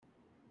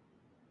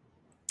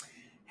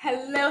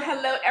Hello,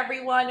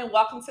 everyone, and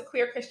welcome to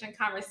Queer Christian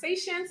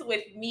Conversations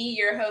with me,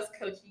 your host,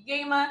 Coach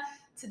Yema.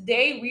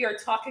 Today, we are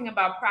talking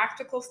about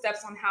practical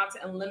steps on how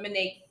to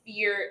eliminate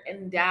fear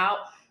and doubt.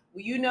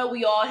 You know,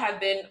 we all have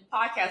been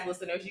podcast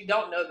listeners. You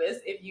don't know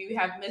this. If you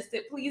have missed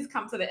it, please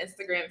come to the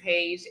Instagram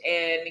page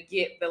and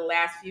get the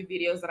last few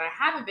videos that I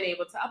haven't been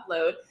able to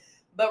upload.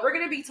 But we're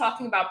going to be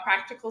talking about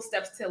practical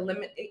steps to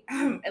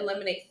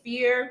eliminate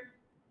fear,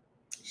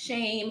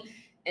 shame,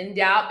 and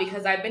doubt,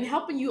 because I've been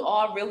helping you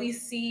all really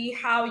see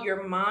how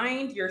your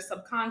mind, your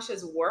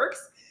subconscious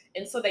works,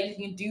 and so that you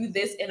can do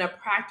this in a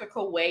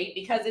practical way,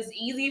 because it's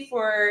easy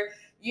for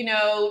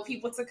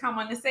people to come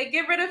on and say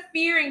get rid of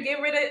fear and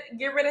get rid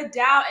of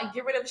doubt and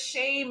get rid of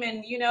shame,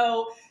 and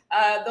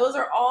those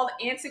are all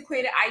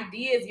antiquated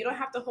ideas. You don't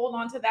have to hold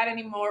on to that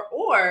anymore.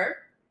 Or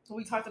what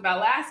we talked about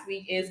last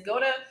week is go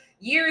to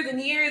years and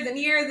years and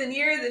years and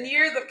years and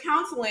years of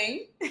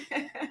counseling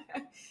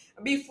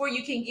before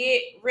you can get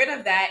rid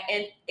of that.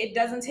 And it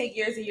doesn't take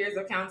years and years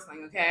of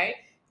counseling, okay?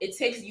 It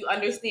takes you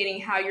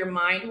understanding how your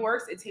mind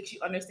works. It takes you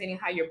understanding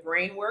how your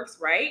brain works,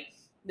 right?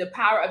 The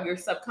power of your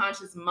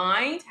subconscious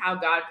mind, how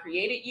God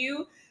created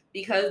you,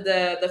 because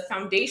the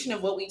foundation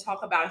of what we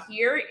talk about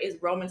here is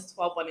Romans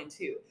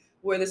 12:1-2,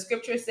 where the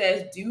scripture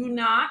says, do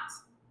not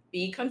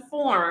be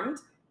conformed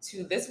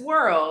to this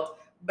world,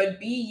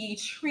 but be ye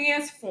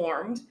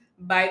transformed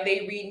by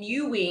the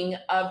renewing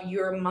of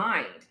your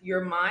mind.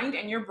 Your mind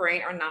and your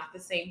brain are not the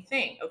same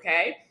thing,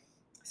 okay?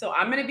 So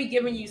I'm going to be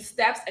giving you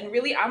steps, and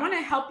really I want to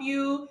help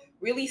you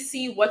really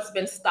see what's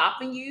been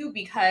stopping you,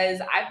 because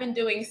I've been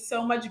doing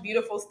so much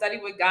beautiful study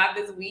with God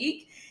this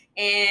week,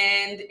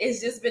 and it's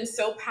just been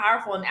so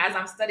powerful. And as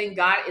I'm studying,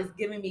 God is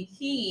giving me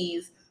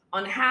keys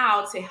on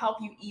how to help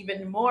you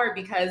even more,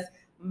 because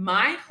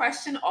my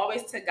question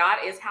always to God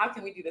is, how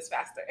can we do this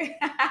faster?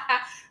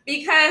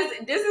 Because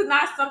this is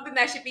not something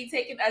that should be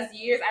taking us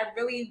years. I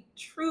really,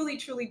 truly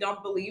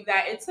don't believe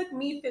that. It took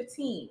me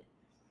 15,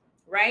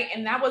 right?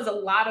 And that was a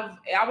lot of,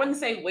 I wouldn't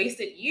say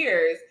wasted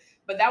years,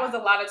 but that was a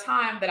lot of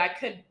time that I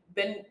could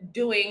been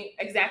doing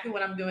exactly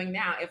what I'm doing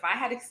now. If I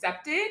had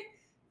accepted,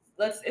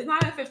 it's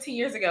not even 15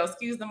 years ago.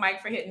 Excuse the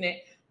mic for hitting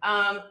it.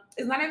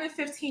 It's not even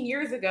 15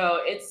 years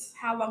ago. It's,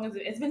 how long is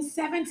it? It's been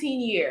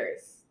 17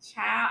 years.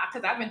 Child,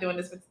 because I've been doing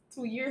this for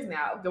 2 years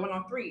now, going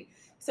on 3.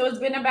 So it's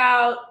been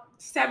about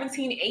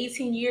 17,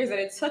 18 years that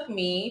it took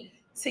me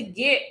to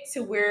get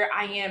to where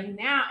I am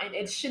now. And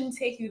it shouldn't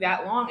take you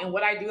that long. And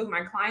what I do with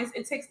my clients,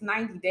 it takes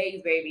 90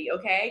 days, baby.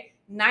 Okay.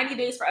 90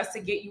 days for us to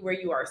get you where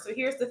you are. So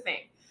here's the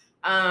thing.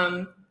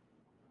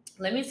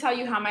 Let me tell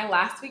you how my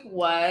last week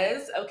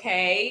was.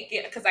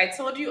 Okay. Because I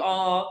told you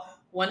all,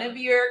 one of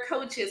your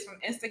coaches from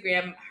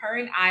Instagram, her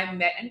and I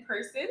met in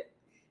person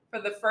for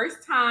the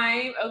first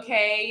time.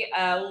 Okay.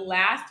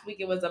 Last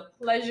week, it was a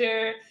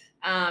pleasure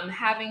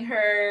having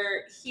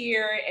her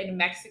here in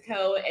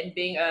Mexico and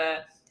being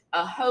a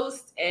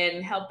host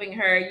and helping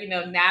her,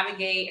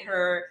 navigate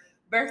her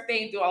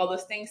birthday and do all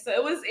those things. So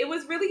it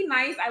was really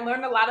nice. I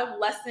learned a lot of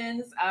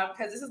lessons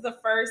because this is the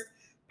first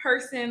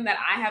person that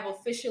I have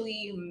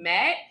officially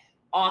met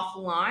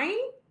offline.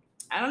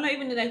 I don't know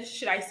even if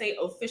should I say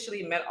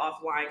officially met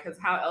offline, because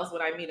how else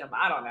would I meet him?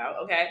 I don't know.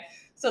 Okay.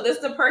 So this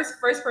is the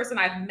first person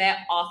I've met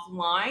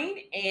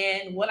offline.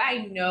 And what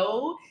I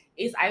know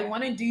is I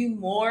want to do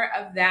more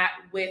of that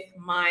with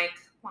my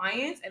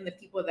clients and the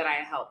people that I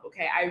help.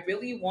 Okay. I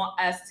really want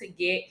us to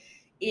get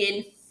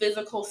in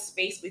physical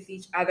space with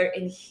each other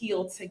and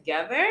heal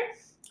together.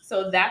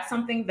 So that's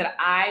something that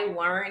I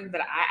learned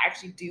that I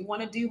actually do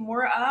want to do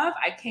more of.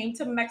 I came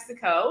to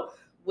Mexico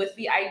with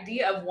the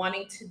idea of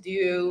wanting to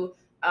do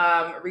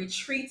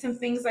retreats and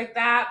things like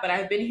that. But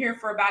I've been here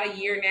for about a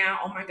year now.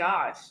 Oh my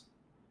gosh.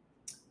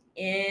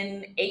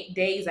 In 8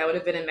 days, I would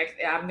have been in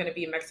Mexico. I'm going to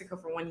be in Mexico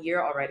for 1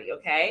 year already.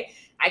 Okay.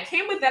 I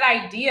came with that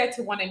idea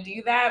to want to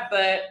do that,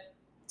 but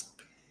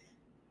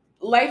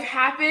life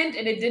happened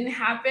and it didn't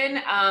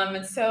happen.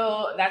 And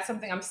so that's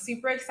something I'm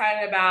super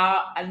excited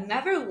about.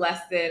 Another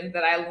lesson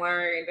that I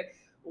learned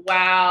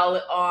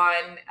while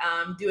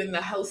on doing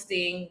the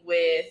hosting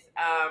with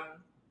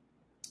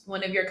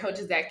one of your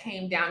coaches that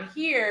came down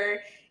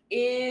here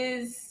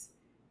is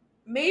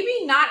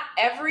maybe not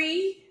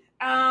every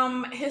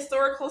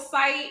historical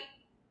site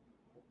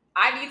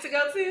I need to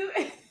go to.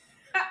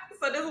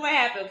 So this is what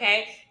happened,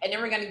 okay? And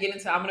then we're going to get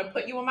into, I'm going to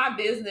put you on my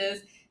business,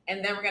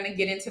 and then we're going to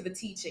get into the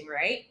teaching,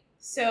 right?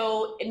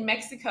 So in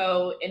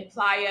Mexico, in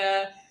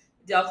Playa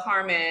del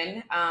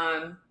Carmen,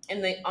 on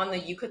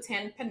the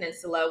Yucatan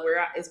Peninsula,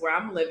 where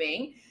I'm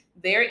living,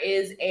 there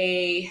is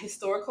a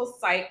historical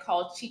site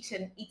called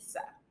Chichen Itza.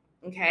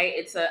 Okay,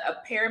 it's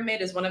a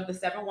pyramid, is one of the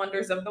 7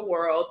 wonders of the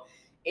world.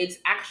 It's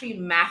actually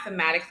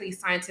mathematically,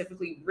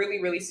 scientifically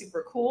really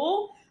super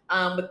cool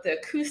with the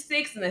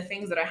acoustics and the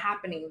things that are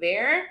happening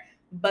there.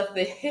 But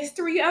the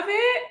history of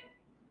it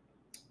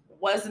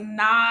was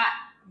not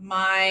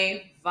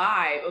my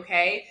vibe,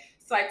 okay?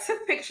 So I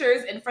took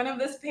pictures in front of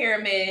this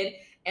pyramid,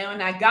 and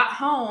when I got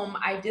home,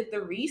 I did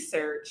the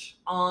research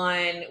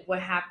on what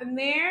happened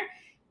there.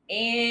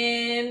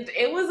 And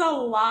it was a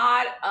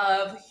lot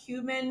of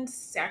human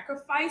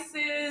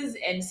sacrifices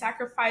and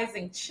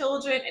sacrificing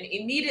children. And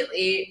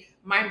immediately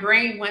my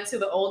brain went to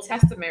the Old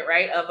Testament,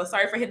 right?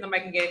 Sorry for hitting the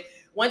mic again.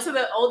 Went to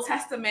the Old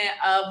Testament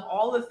of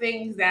all the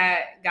things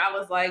that God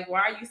was like,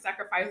 why are you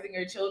sacrificing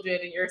your children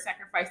and you're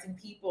sacrificing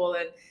people?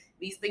 And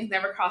these things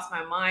never crossed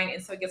my mind.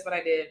 And so guess what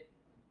I did?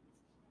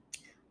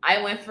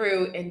 I went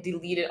through and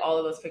deleted all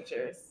of those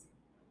pictures.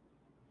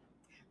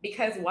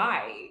 Because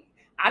why?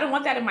 I don't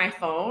want that in my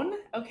phone.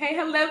 Okay.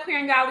 Hello, Queer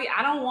and Godly.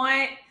 I don't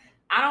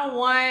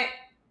want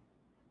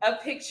a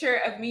picture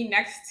of me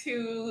next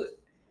to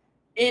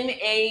in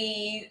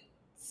a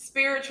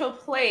spiritual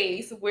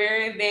place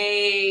where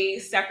they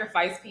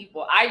sacrifice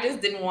people. I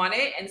just didn't want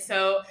it. And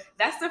so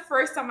that's the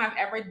first time I've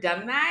ever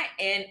done that.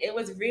 And it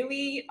was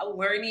really a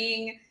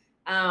learning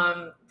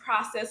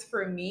process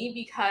for me,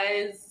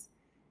 because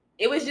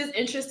it was just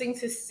interesting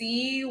to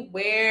see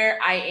where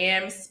I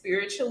am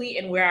spiritually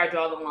and where I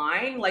draw the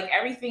line. Like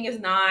everything is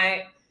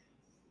not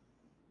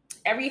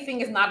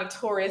a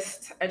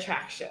tourist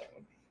attraction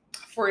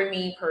for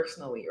me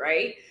personally,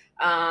 right?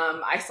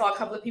 I saw a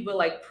couple of people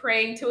like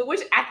praying to it,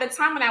 which at the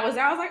time when I was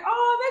there, I was like,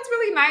 oh, that's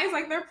really nice.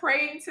 Like they're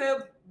praying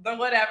to the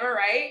whatever,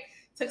 right?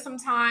 Took some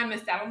time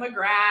and sat on the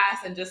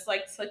grass and just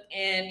like took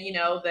in,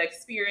 the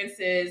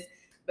experiences.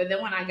 But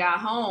then when I got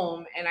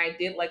home and I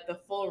did like the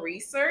full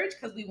research,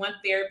 because we went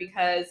there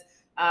because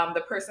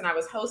the person I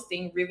was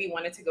hosting really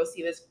wanted to go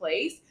see this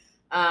place.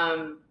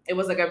 It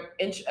was like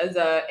as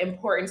a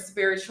important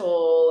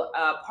spiritual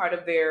part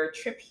of their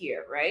trip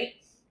here, right?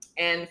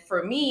 And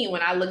for me,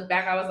 when I look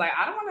back, I was like,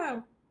 I don't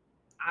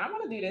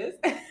want to do this.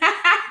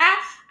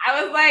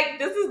 I was like,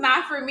 this is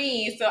not for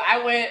me. So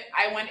I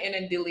went in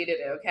and deleted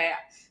it. Okay.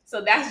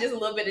 So that's just a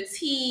little bit of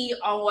tea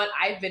on what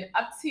I've been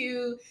up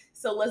to.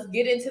 So let's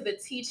get into the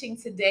teaching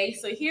today.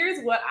 So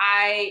here's what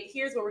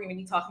we're going to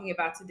be talking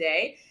about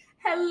today.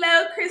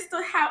 Hello,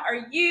 Crystal. How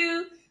are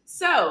you?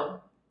 So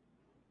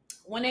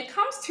when it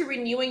comes to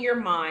renewing your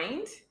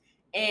mind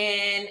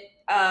and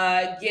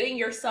getting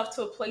yourself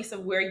to a place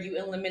of where you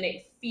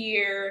eliminate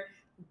fear,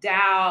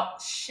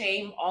 doubt,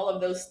 shame, all of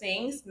those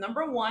things,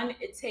 number one,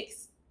 it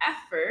takes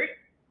effort,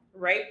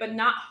 right? But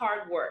not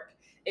hard work.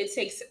 It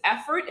takes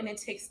effort and it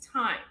takes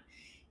time.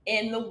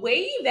 And the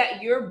way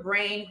that your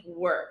brain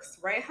works,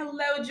 right?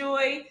 Hello,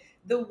 Joy.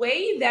 The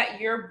way that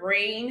your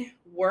brain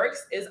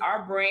works is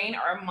our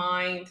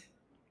mind,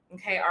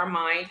 okay? Our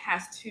mind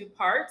has two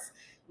parts.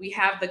 We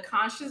have the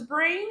conscious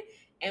brain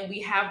and we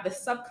have the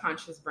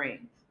subconscious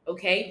brain,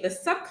 okay? The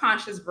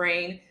subconscious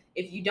brain,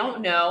 if you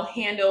don't know,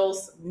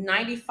 handles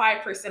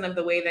 95% of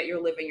the way that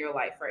you're living your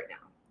life right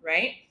now,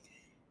 right?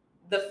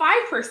 The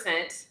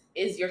 5%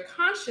 is your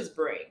conscious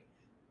brain.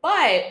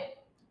 But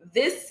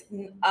this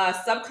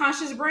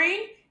subconscious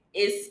brain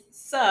is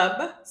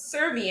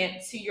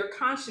subservient to your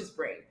conscious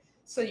brain.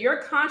 So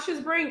your conscious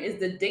brain is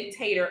the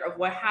dictator of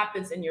what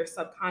happens in your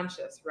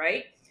subconscious,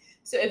 right?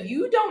 So if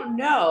you don't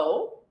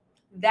know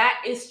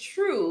that is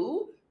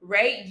true,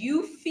 right?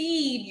 You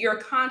feed your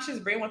conscious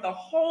brain with a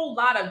whole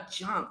lot of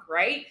junk,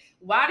 right?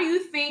 Why do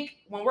you think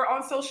when we're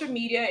on social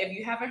media, if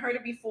you haven't heard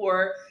it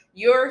before,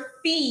 your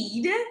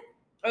feed,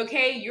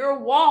 okay,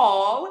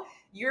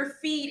 your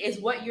feed is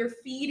what you're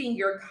feeding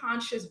your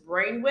conscious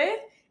brain with.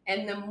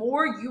 And the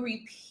more you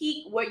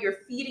repeat what you're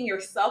feeding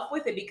yourself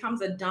with, it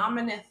becomes a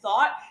dominant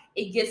thought.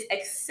 It gets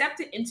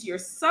accepted into your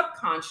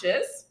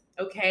subconscious,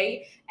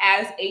 okay,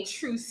 as a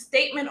true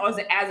statement or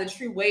as a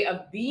true way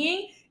of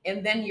being.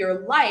 And then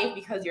your life,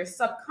 because your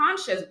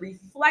subconscious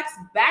reflects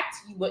back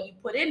to you what you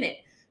put in it,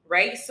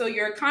 right? So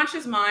your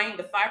conscious mind,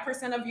 the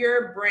 5% of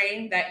your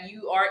brain that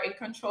you are in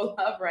control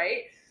of,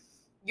 right?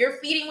 You're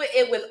feeding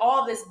it with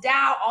all this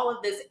doubt, all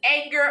of this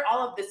anger,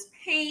 all of this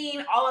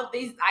pain, all of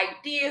these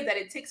ideas that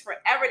it takes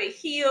forever to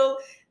heal,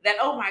 that,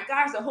 oh my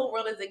gosh, the whole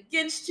world is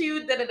against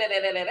you,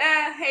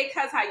 hey,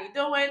 cuz, how you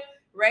doing,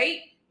 right?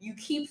 You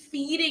keep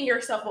feeding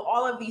yourself with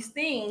all of these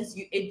things,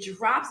 it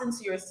drops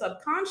into your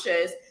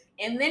subconscious,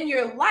 and then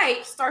your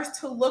life starts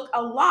to look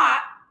a lot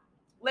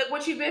like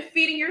what you've been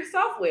feeding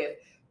yourself with.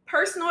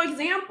 Personal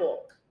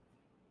example,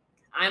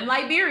 I'm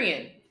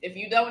Liberian, if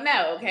you don't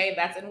know, okay?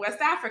 That's in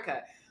West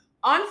Africa.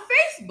 On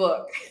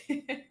Facebook,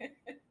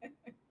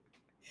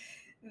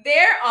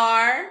 there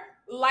are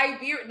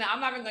Liberian. No, I'm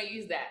not even going to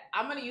use that.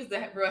 I'm going to use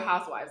the Real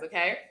Housewives,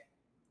 okay?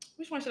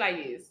 Which one should I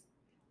use?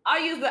 I'll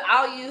use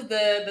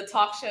the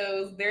talk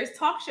shows. There's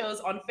talk shows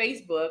on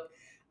Facebook,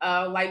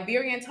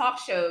 Liberian talk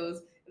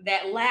shows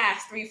that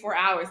last 3-4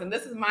 hours. And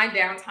this is my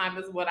downtime.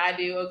 This is what I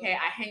do, okay?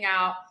 I hang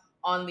out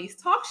on these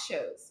talk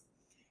shows.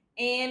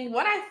 And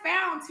what I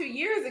found 2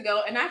 years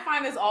ago, and I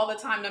find this all the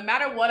time, no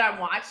matter what I'm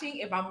watching,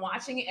 if I'm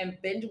watching it and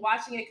binge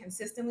watching it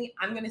consistently,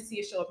 I'm going to see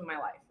it show up in my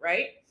life,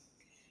 right?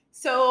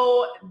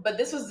 So, but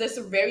this was just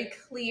a very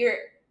clear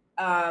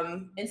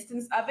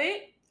instance of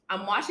it.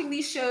 I'm watching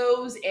these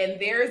shows and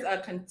there's a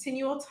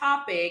continual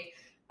topic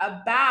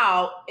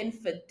about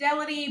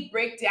infidelity,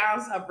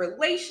 breakdowns of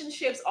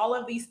relationships, all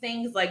of these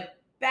things like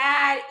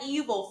bad,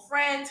 evil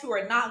friends who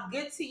are not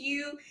good to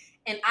you.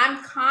 And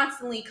I'm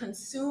constantly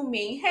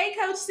consuming, hey,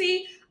 Coach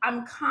C,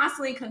 I'm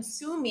constantly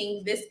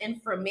consuming this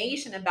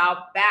information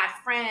about bad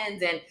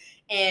friends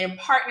and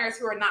partners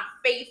who are not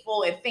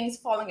faithful and things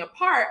falling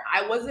apart.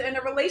 I wasn't in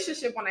a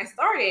relationship when I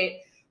started,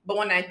 but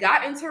when I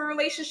got into a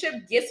relationship,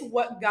 guess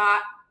what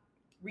got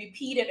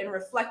repeated and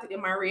reflected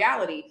in my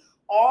reality?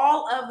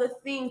 All of the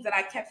things that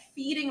I kept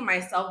feeding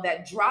myself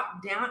that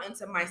dropped down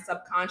into my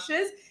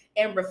subconscious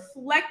and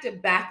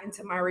reflected back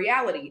into my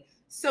reality.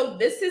 So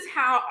this is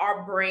how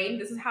our brain,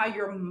 this is how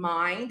your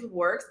mind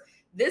works.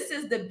 This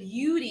is the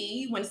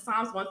beauty when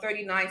Psalms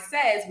 139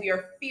 says we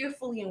are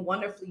fearfully and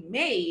wonderfully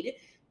made.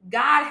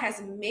 God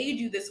has made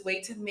you this way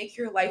to make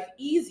your life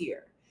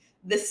easier.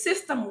 The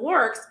system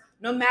works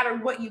no matter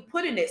what you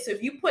put in it. So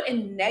if you put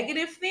in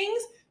negative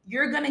things,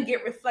 you're going to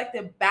get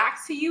reflected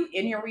back to you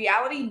in your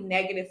reality,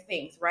 negative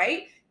things,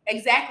 right?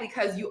 Exactly,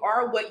 because you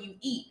are what you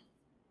eat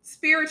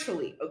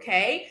spiritually,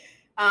 okay?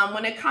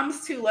 When it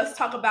comes to, let's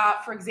talk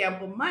about, for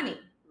example, money,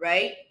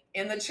 right?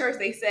 In the church,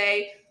 they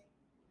say,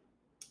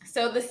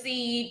 sow the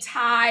seed,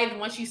 tithe.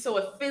 Once you sow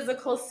a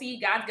physical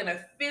seed, God's going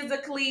to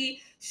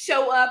physically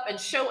show up and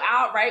show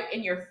out, right?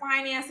 In your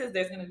finances,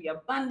 there's going to be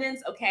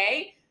abundance,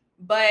 okay?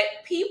 But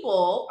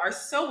people are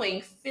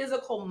sowing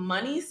physical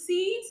money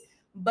seeds,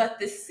 but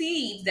the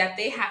seeds that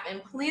they have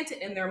implanted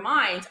in their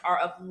minds are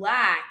of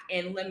lack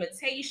and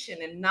limitation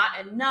and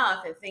not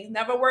enough, and things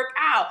never work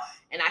out,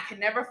 and I can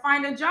never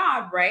find a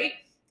job, right?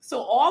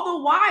 So all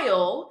the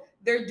while,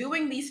 they're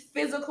doing these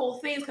physical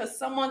things because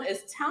someone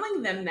is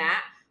telling them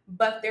that,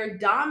 but their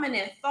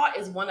dominant thought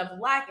is one of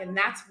lack, and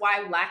that's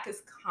why lack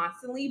is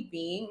constantly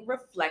being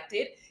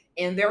reflected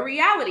in their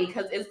reality,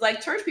 because it's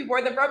like church people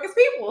are the brokest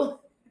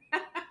people.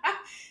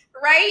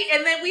 Right?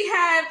 And then we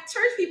have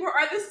church people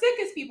are the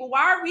sickest people.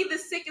 Why are we the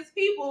sickest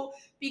people?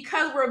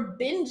 Because we're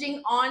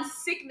binging on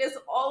sickness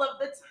all of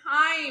the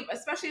time,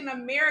 especially in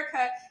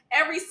America.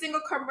 Every single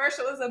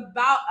commercial is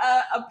about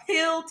a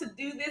pill to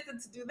do this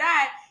and to do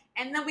that.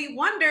 And then we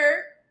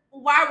wonder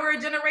why we're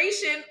a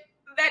generation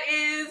that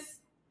is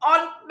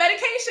on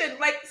medication,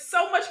 like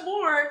so much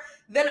more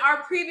than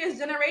our previous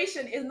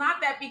generation. Is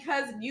not that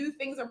because new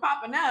things are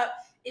popping up,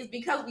 is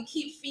because we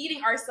keep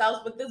feeding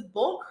ourselves with this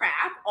bull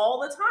crap all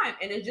the time.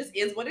 And it just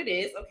is what it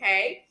is,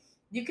 okay?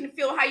 You can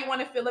feel how you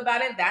want to feel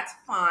about it. That's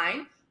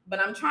fine. But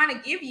I'm trying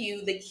to give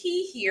you the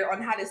key here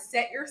on how to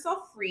set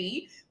yourself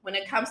free when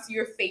it comes to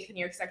your faith and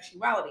your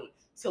sexuality.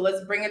 So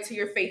let's bring it to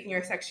your faith and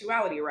your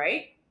sexuality,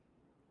 right?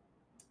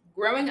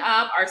 Growing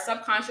up, our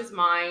subconscious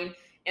mind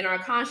and our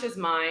conscious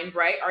mind,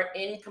 right, are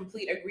in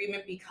complete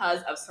agreement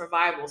because of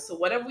survival. So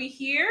whatever we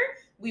hear,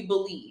 we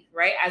believe,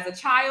 right? As a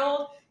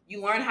child,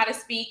 you learn how to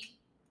speak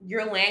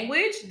your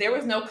language. There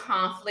was no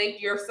conflict.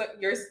 Your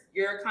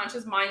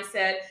conscious mind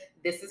said,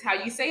 this is how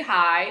you say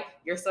hi.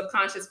 Your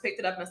subconscious picked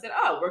it up and said,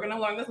 oh, we're going to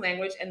learn this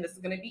language and this is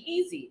going to be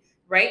easy,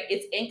 right?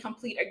 It's in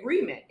complete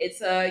agreement. It's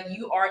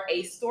you are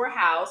a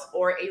storehouse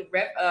or a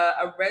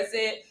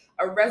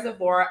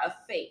reservoir of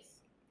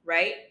faith,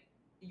 right?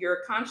 Your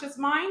conscious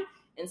mind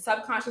and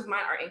subconscious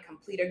mind are in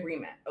complete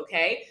agreement,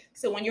 okay?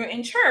 So when you're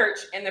in church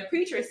and the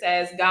preacher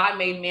says God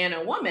made man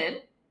and woman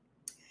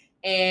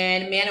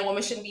and man and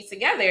woman shouldn't be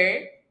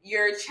together,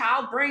 your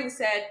child brain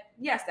said,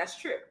 yes, that's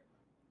true.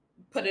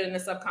 Put it in the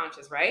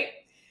subconscious, right?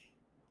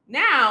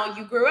 Now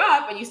you grew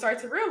up and you start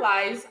to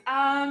realize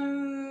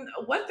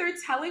what they're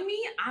telling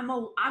me,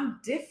 I'm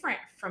different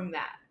from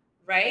that,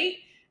 right?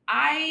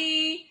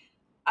 I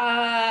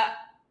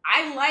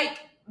like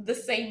the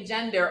same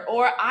gender,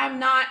 or I'm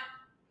not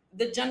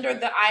the gender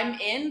that I'm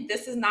in.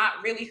 This is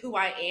not really who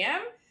I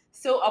am.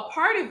 So a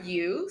part of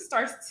you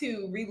starts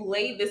to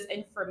relay this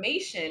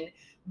information,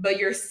 but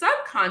your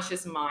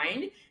subconscious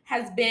mind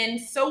has been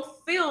so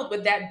filled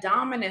with that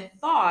dominant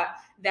thought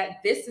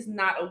that this is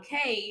not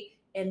okay.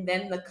 And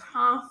then the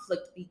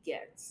conflict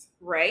begins,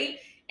 right?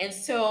 And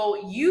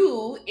so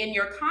you, in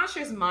your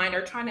conscious mind,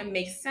 are trying to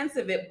make sense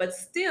of it, but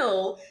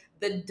still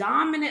the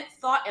dominant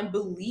thought and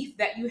belief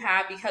that you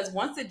have, because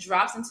once it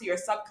drops into your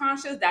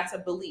subconscious, that's a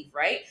belief,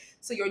 right?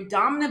 So your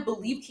dominant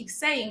belief keeps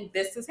saying,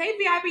 this is, hey,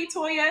 VIP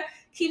Toya,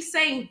 keeps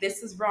saying,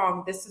 this is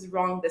wrong, this is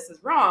wrong, this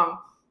is wrong.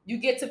 You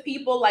get to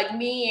people like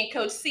me and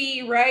Coach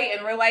C, right?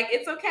 And we're like,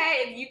 it's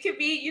okay. You could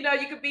be, you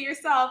could be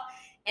yourself.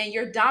 And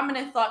your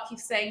dominant thought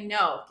keeps saying,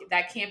 no,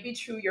 that can't be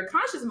true. Your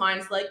conscious mind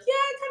is like, yeah,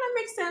 it kind of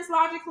makes sense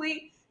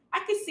logically.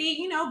 I can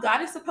see,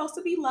 God is supposed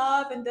to be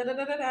love and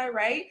da-da-da-da-da,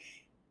 right?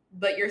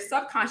 But your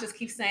subconscious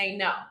keeps saying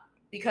no,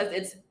 because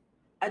it's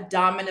a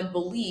dominant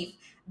belief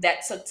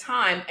that took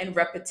time and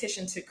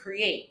repetition to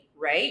create,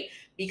 right?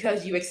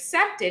 Because you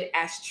accepted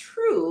as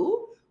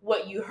true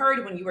what you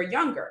heard when you were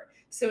younger.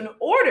 So in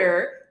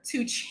order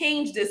to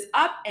change this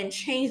up and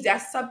change that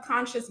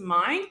subconscious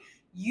mind,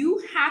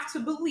 you have to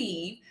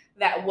believe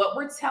that what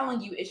we're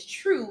telling you is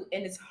true.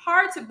 And it's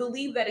hard to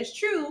believe that it's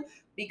true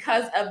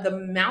because of the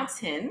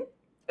mountain,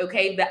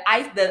 okay,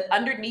 the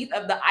underneath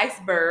of the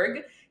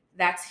iceberg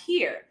that's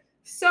here.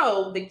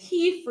 So the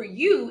key for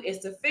you is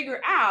to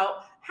figure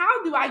out,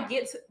 how do I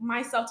get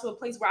myself to a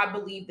place where I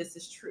believe this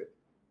is true?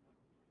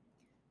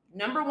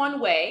 Number one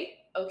way,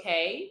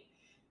 okay,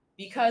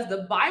 because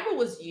the Bible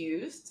was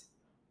used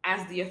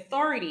as the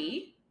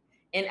authority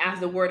and as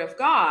the word of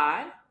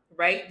God,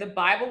 right? The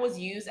Bible was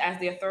used as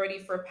the authority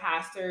for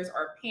pastors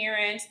or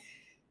parents.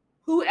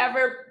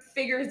 Whoever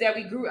figures that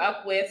we grew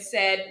up with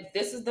said,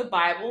 this is the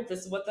Bible,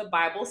 this is what the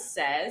Bible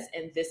says,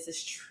 and this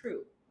is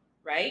true,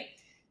 right?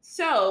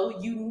 So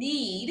you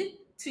need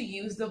to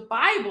use the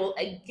Bible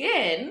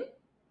again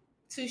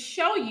to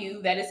show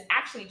you that it's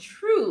actually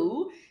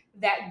true,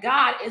 that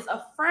God is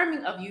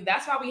affirming of you.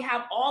 That's why we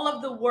have all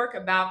of the work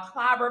about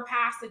clobber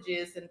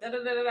passages and da,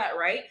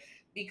 right?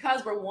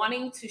 Because we're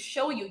wanting to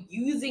show you,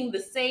 using the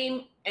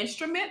same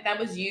instrument that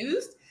was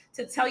used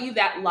to tell you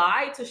that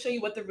lie, to show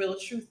you what the real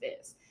truth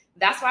is.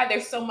 That's why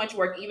there's so much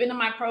work, even in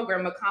my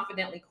program of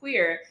Confidently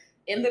Queer,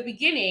 in the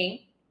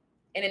beginning,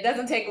 and it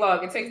doesn't take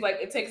long. It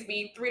takes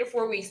me 3 to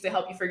 4 weeks to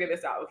help you figure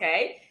this out,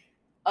 okay?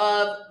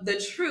 Of the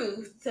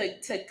truth,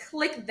 to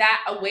click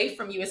that away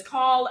from you. It's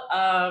called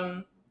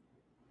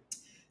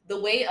the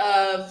way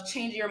of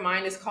changing your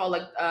mind is called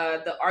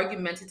the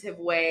argumentative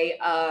way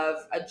of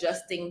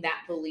adjusting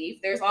that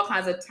belief. There's all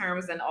kinds of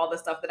terms and all the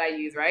stuff that I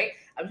use, right?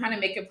 I'm trying to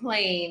make it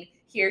plain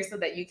here so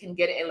that you can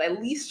get it and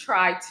at least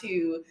try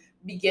to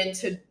begin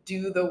to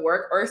do the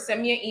work, or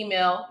send me an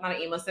email, not an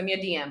email, send me a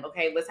DM.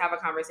 Okay, let's have a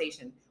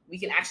conversation. We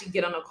can actually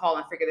get on a call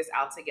and figure this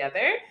out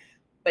together.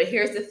 But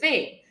here's the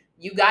thing.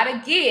 You got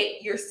to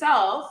get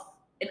yourself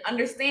and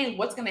understand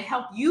what's going to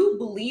help you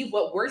believe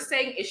what we're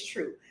saying is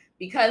true.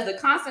 Because the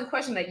constant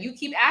question that you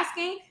keep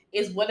asking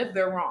is, what if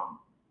they're wrong?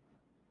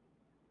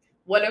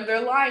 What if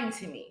they're lying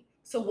to me?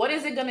 So what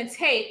is it going to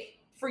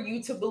take for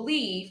you to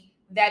believe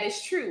that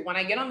is true? When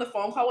I get on the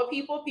phone call with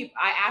people,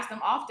 I ask them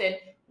often,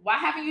 why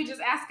haven't you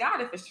just asked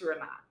God if it's true or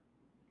not?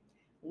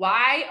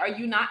 Why are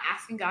you not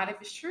asking God if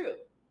it's true?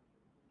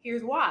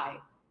 Here's why.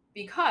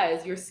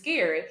 Because you're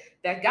scared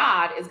that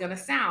God is going to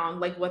sound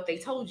like what they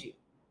told you.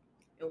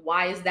 And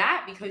why is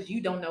that? Because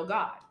you don't know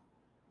God.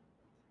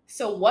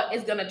 So what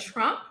is going to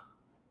trump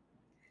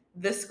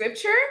the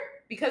scripture?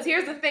 Because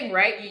here's the thing,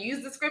 right? You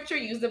use the scripture,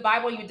 you use the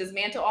Bible, you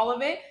dismantle all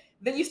of it.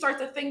 Then you start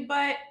to think,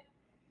 but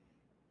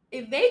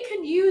if they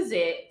can use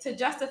it to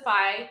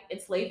justify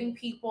enslaving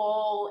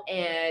people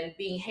and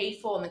being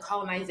hateful and the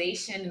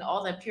colonization and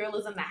all the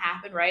imperialism that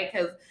happened, right?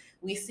 Because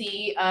we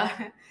see,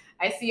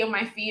 I see on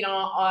my feed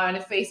on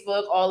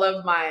Facebook, all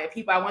of my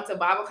people I went to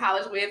Bible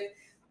college with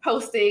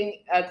posting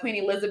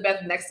Queen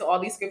Elizabeth next to all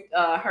these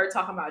her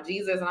talking about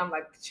Jesus. And I'm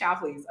like, child,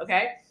 please,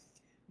 okay?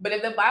 But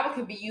if the Bible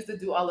can be used to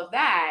do all of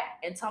that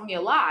and tell me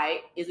a lie,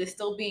 is it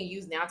still being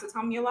used now to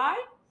tell me a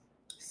lie?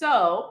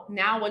 So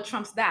now what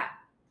trumps that?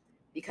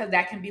 Because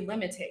that can be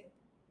limiting.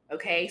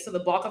 Okay, so the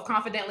bulk of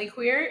Confidently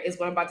Queer is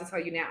what I'm about to tell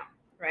you now,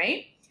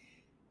 right?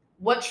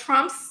 What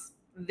trumps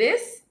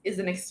this is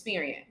an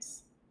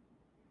experience.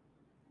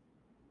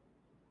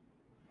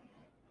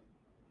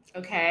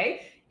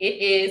 Okay,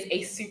 it is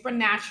a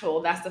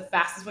supernatural, that's the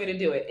fastest way to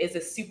do it, is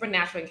a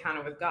supernatural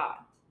encounter with God.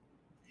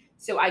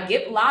 So I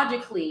get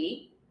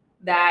logically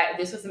that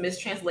this was a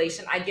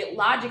mistranslation. I get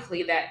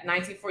logically that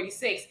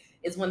 1946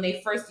 is when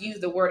they first used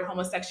the word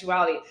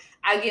homosexuality.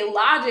 I get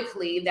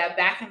logically that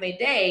back in the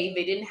day,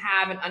 they didn't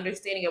have an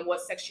understanding of what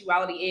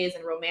sexuality is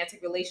and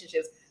romantic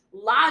relationships.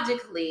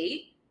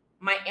 Logically,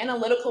 my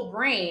analytical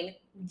brain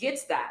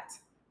gets that.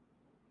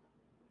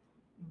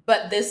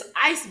 But this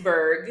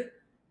iceberg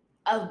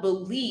of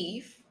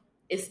belief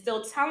is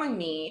still telling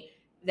me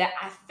that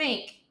I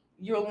think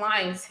you're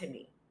lying to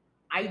me.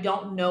 I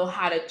don't know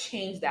how to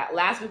change that.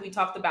 Last week we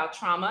talked about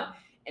trauma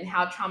and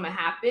how trauma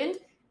happened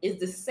is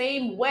the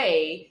same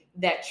way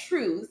that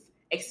truth,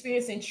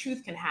 experiencing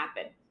truth can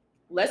happen.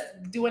 Let's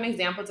do an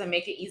example to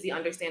make it easy,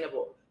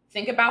 understandable.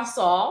 Think about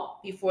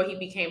Saul before he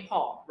became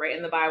Paul, right?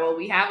 In the Bible,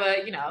 we have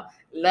a,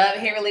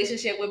 love-hate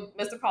relationship with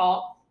Mr.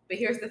 Paul. But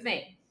here's the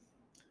thing.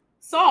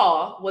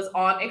 Saul was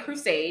on a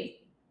crusade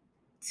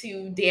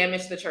to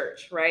damage the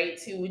church, right?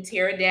 To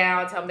tear it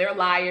down, tell them they're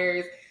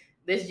liars.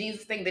 This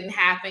Jesus thing didn't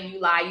happen. You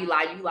lie, you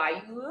lie, you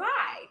lie, you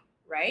lie,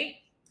 right?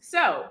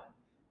 So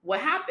what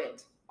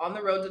happened? On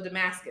the road to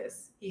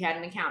Damascus, he had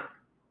an encounter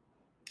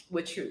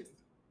with truth,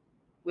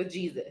 with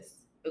Jesus,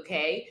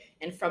 okay?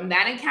 And from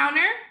that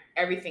encounter,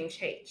 everything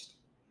changed.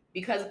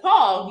 Because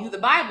Paul knew the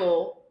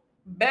Bible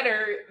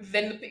better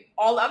than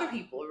all other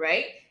people,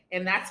 right?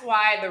 And that's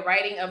why the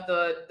writing of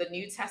the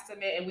New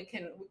Testament, and we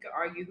can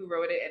argue who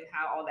wrote it and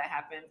how all that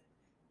happened.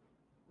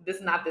 This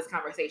is not this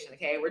conversation,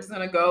 okay? We're just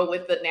going to go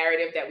with the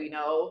narrative that we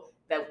know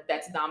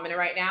that's dominant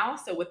right now.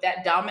 So with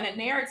that dominant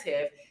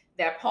narrative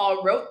that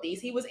Paul wrote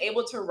these, he was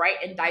able to write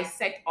and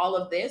dissect all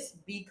of this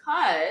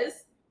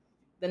because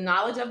the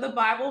knowledge of the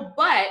Bible,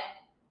 but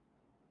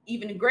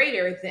even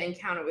greater, the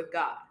encounter with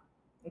God,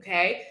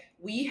 okay?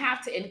 We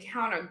have to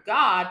encounter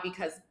God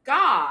because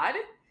God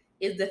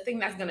is the thing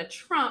that's going to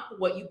trump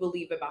what you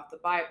believe about the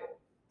Bible.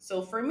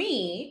 So for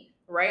me,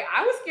 right,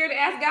 I was scared to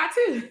ask God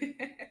too.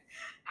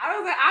 I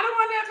was like, I don't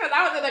want that because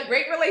I was in a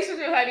great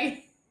relationship,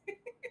 honey.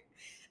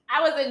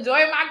 I was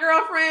enjoying my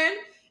girlfriend.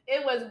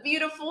 It was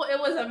beautiful. It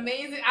was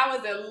amazing. I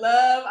was in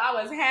love.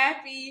 I was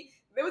happy.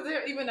 There was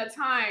even a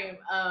time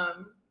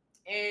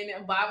in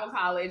Bible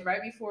college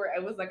right before,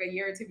 it was like a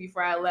year or two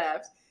before I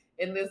left.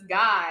 and this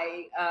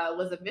guy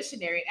was a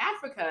missionary in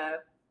Africa.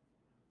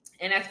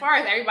 And as far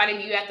as everybody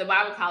knew at the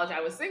Bible college,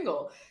 I was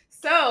single.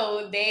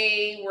 So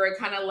they were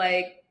kind of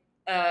like,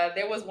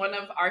 there was one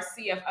of our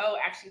CFO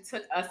actually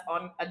took us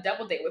on a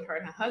double date with her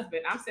and her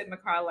husband. I'm sitting in the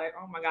car like,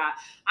 oh my God.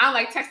 I'm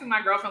like texting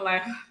my girlfriend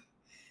like,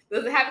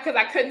 does it happen? Because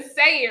I couldn't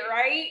say it,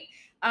 right?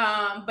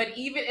 But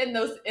even in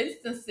those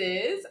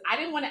instances, I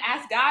didn't want to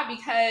ask God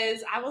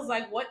because I was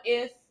like, what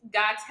if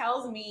God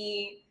tells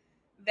me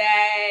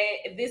that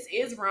this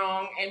is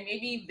wrong and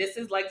maybe this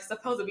is like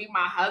supposed to be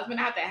my husband?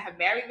 I have to have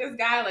married this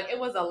guy. Like, it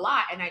was a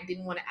lot and I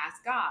didn't want to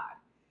ask God.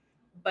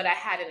 But I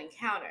had an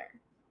encounter.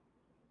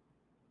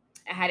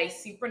 I had a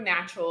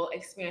supernatural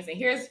experience. And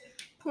here's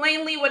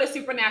plainly what a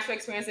supernatural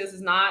experience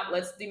is not.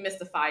 Let's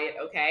demystify it,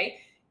 okay?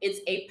 It's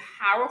a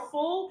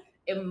powerful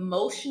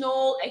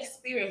emotional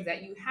experience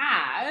that you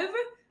have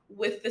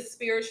with the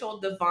spiritual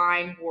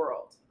divine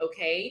world,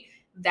 okay?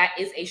 That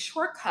is a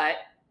shortcut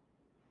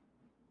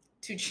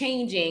to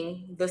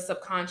changing the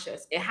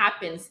subconscious. It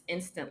happens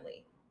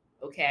instantly,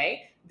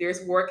 okay?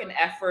 There's work and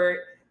effort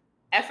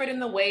in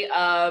the way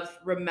of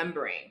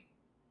remembering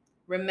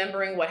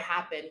what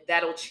happened.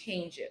 That'll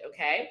change it,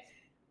 okay?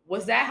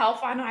 Was that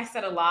helpful? I know I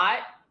said a lot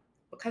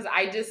because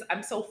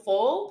I'm so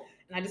full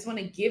and I just want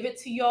to give it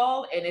to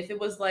y'all. And if it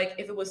was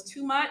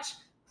too much,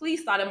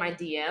 please slide in my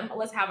DM.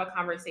 Let's have a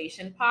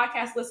conversation.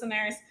 Podcast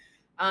listeners,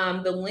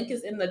 the link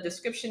is in the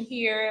description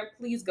here.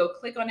 Please go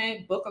click on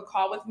it, book a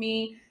call with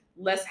me.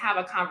 Let's have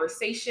a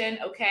conversation,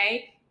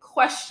 okay?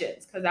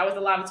 Questions, because that was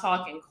a lot of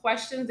talking.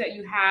 Questions that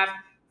you have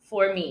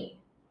for me.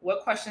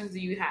 What questions do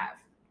you have?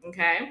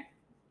 Okay. Let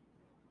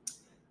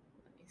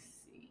me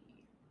see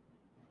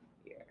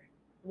here.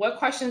 What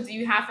questions do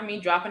you have for me?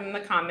 Drop it in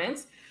the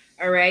comments.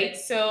 All right.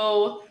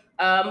 So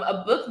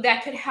a book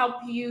that could help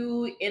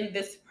you in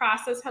this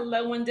process.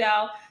 Hello,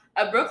 Wendell.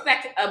 A book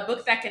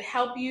that could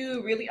help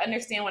you really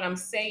understand what I'm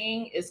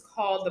saying is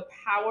called The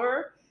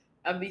Power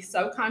of the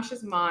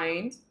Subconscious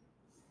Mind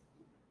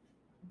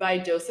by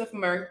Joseph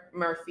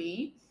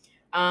Murphy.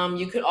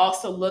 You could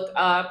also look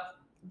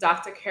up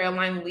Dr.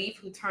 Caroline Leaf,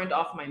 Who Turned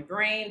Off My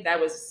Brain. That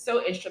was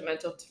so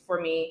instrumental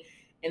for me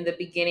in the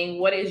beginning.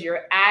 What is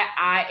your at?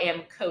 I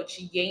am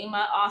Coach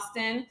Yema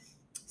Austin.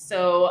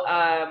 So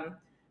I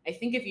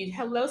think if you,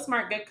 hello,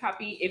 Smart Good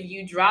Copy, if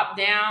you drop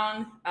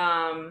down,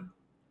 I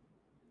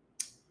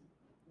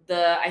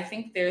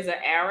think there's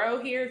an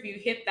arrow here. If you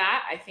hit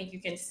that, I think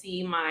you can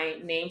see my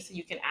name so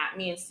you can at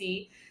me and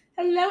see.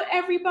 Hello,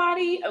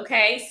 everybody.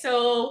 Okay,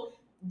 so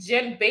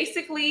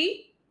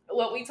basically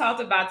what we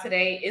talked about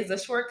today is a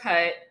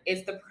shortcut.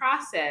 It's the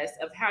process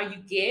of how you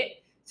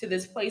get to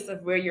this place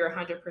of where you're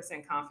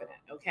 100% confident,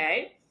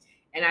 okay?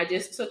 And I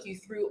just took you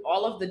through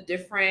all of the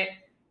different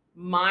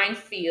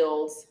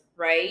minefields,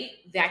 right,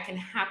 that can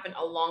happen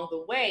along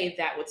the way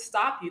that would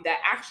stop you, that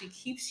actually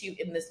keeps you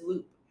in this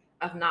loop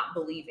of not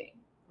believing,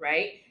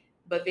 right?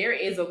 But there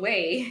is a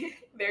way,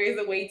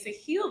 to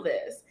heal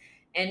this.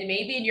 And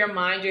maybe in your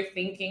mind, you're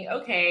thinking,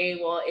 okay,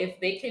 well, if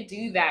they could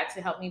do that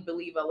to help me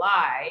believe a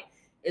lie,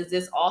 is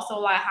this also a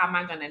lie? How am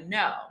I going to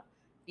know?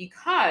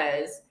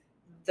 Because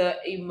the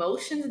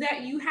emotions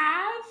that you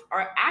have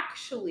are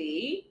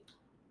actually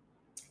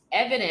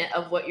evident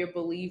of what you're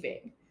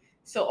believing.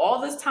 So all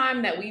this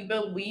time that I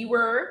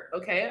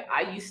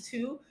used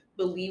to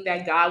believe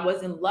that God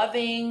wasn't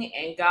loving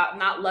and God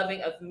not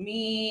loving of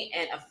me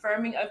and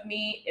affirming of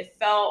me. It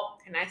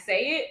felt, can I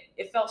say it?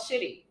 It felt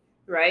shitty,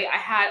 right? I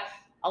had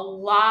a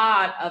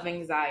lot of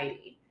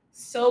anxiety,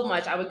 so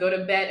much. I would go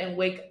to bed and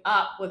wake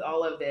up with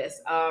all of this.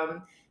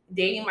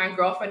 Dating my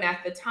girlfriend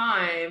at the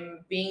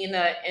time, being in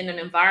an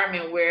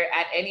environment where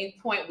at any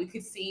point we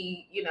could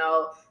see,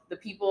 the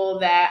people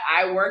that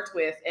I worked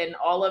with and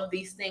all of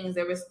these things,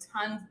 there was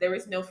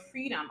no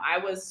freedom. I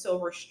was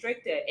so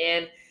restricted.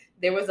 And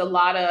there was a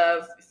lot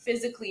of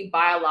physically,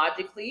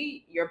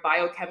 biologically, your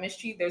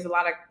biochemistry, there's a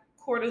lot of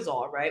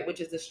cortisol, right?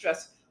 Which is the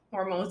stress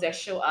hormones that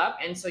show up.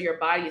 And so your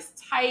body is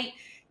tight.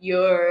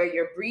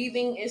 Your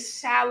breathing is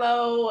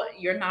shallow.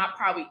 You're not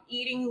probably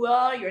eating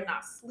well. You're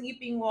not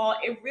sleeping well.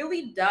 It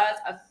really does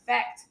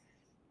affect.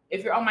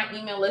 If you're on my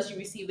email list, you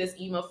received this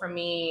email from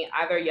me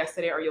either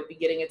yesterday or you'll be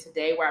getting it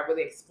today, where I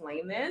really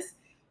explain this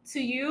to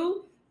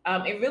you.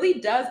 It really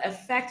does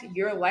affect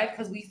your life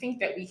because we think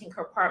that we can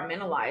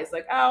compartmentalize,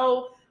 like,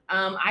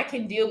 I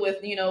can deal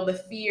with,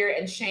 the fear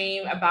and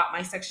shame about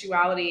my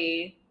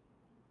sexuality,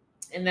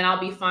 and then I'll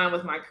be fine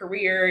with my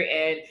career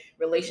and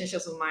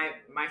relationships with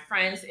my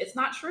friends. It's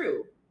not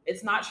true.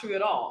 It's not true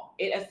at all.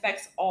 It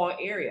affects all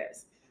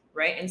areas,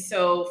 right? And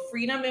so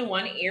freedom in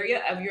one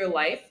area of your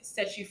life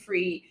sets you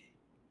free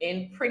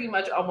in pretty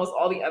much almost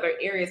all the other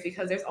areas,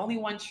 because there's only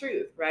one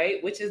truth,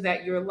 right? Which is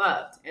that you're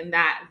loved, and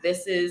that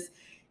this is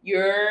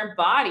your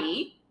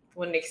body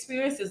when it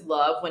experiences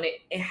love, when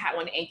it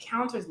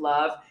encounters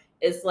love.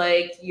 It's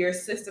like your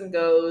system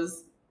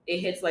it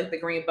hits like the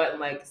green button,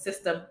 like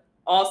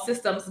all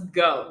systems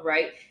go,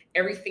 right?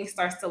 Everything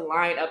starts to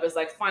line up. It's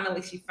like,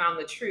 finally, she found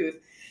the truth.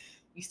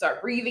 You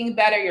start breathing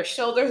better. Your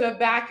shoulders are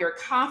back. You're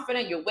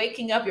confident. You're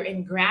waking up. You're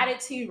in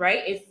gratitude, right?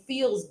 It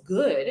feels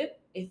good.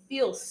 it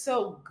feels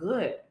so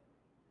good,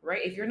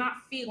 right? If you're not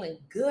feeling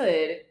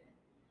good,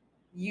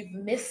 you've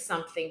missed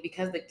something,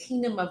 because the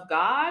kingdom of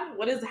God,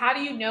 how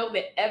do you know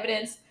the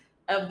evidence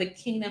of the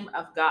kingdom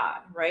of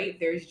God, right?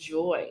 There's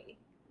joy.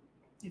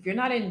 If you're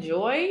not in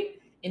joy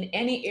in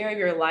any area of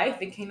your life,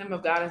 the kingdom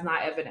of God is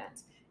not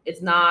evident.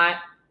 It's not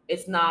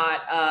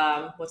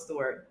what's the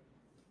word?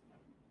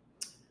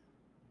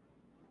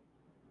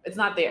 It's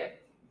not there.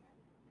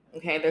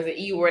 Okay, there's an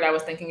E word I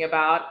was thinking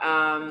about,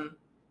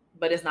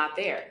 but it's not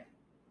there.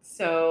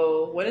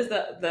 So what is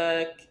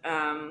the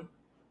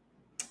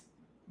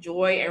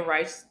joy and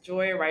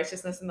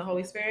righteousness in the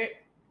Holy Spirit?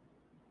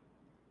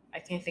 I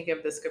can't think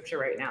of the scripture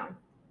right now,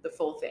 the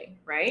full thing,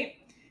 right?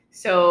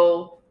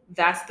 So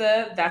that's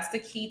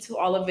the key to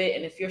all of it.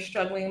 And if you're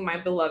struggling, my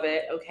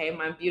beloved, okay,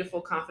 my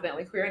beautiful,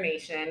 confidently queer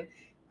nation,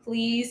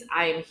 please,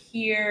 I am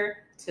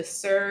here to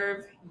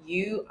serve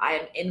you. I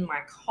am in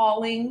my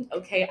calling,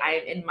 okay? I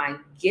am in my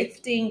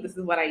gifting. This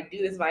is what I do.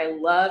 This is what I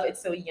love.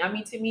 It's so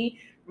yummy to me.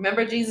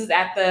 Remember Jesus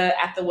at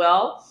the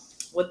well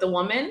with the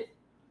woman,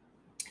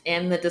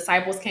 and the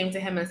disciples came to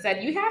him and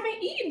said, "You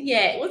haven't eaten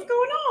yet. What's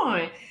going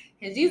on?"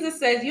 And Jesus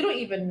says, "You don't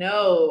even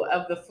know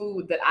of the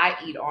food that I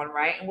eat on,"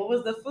 right? And what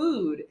was the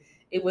food?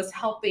 It was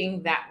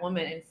helping that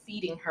woman and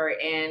feeding her.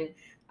 And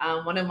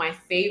one of my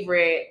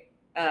favorite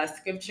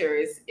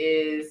scriptures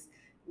is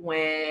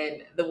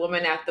when the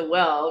woman at the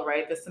well,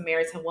 right, the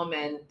Samaritan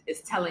woman,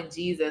 is telling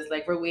Jesus,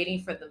 like, we're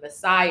waiting for the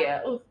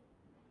Messiah. Oh,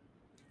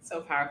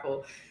 so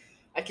powerful.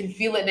 I can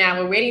feel it now.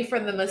 We're waiting for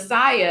the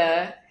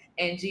Messiah.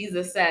 And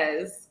Jesus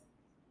says,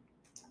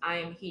 "I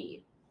am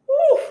he."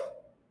 Woo!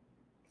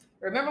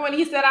 Remember when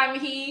he said, "I'm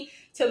he,"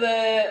 to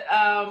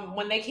the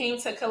when they came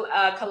to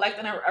collect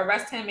and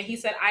arrest him, and he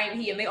said, "I am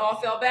he," and they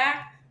all fell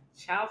back?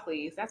 Child,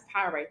 please. That's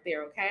power right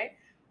there, okay?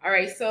 All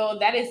right, so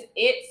that is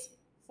it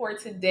for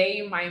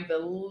today, my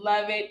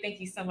beloved. Thank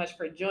you so much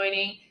for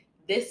joining.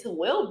 This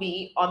will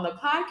be on the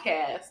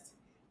podcast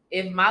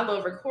if my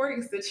little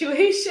recording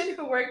situation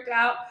worked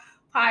out.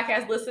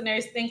 Podcast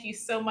listeners, thank you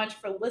so much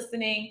for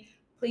listening.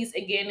 Please,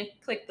 again,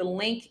 click the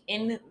link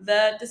in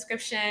the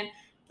description,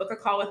 book a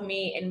call with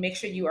me, and make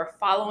sure you are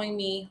following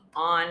me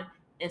on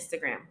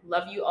Instagram.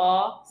 Love you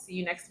all. See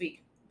you next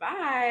week.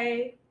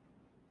 Bye.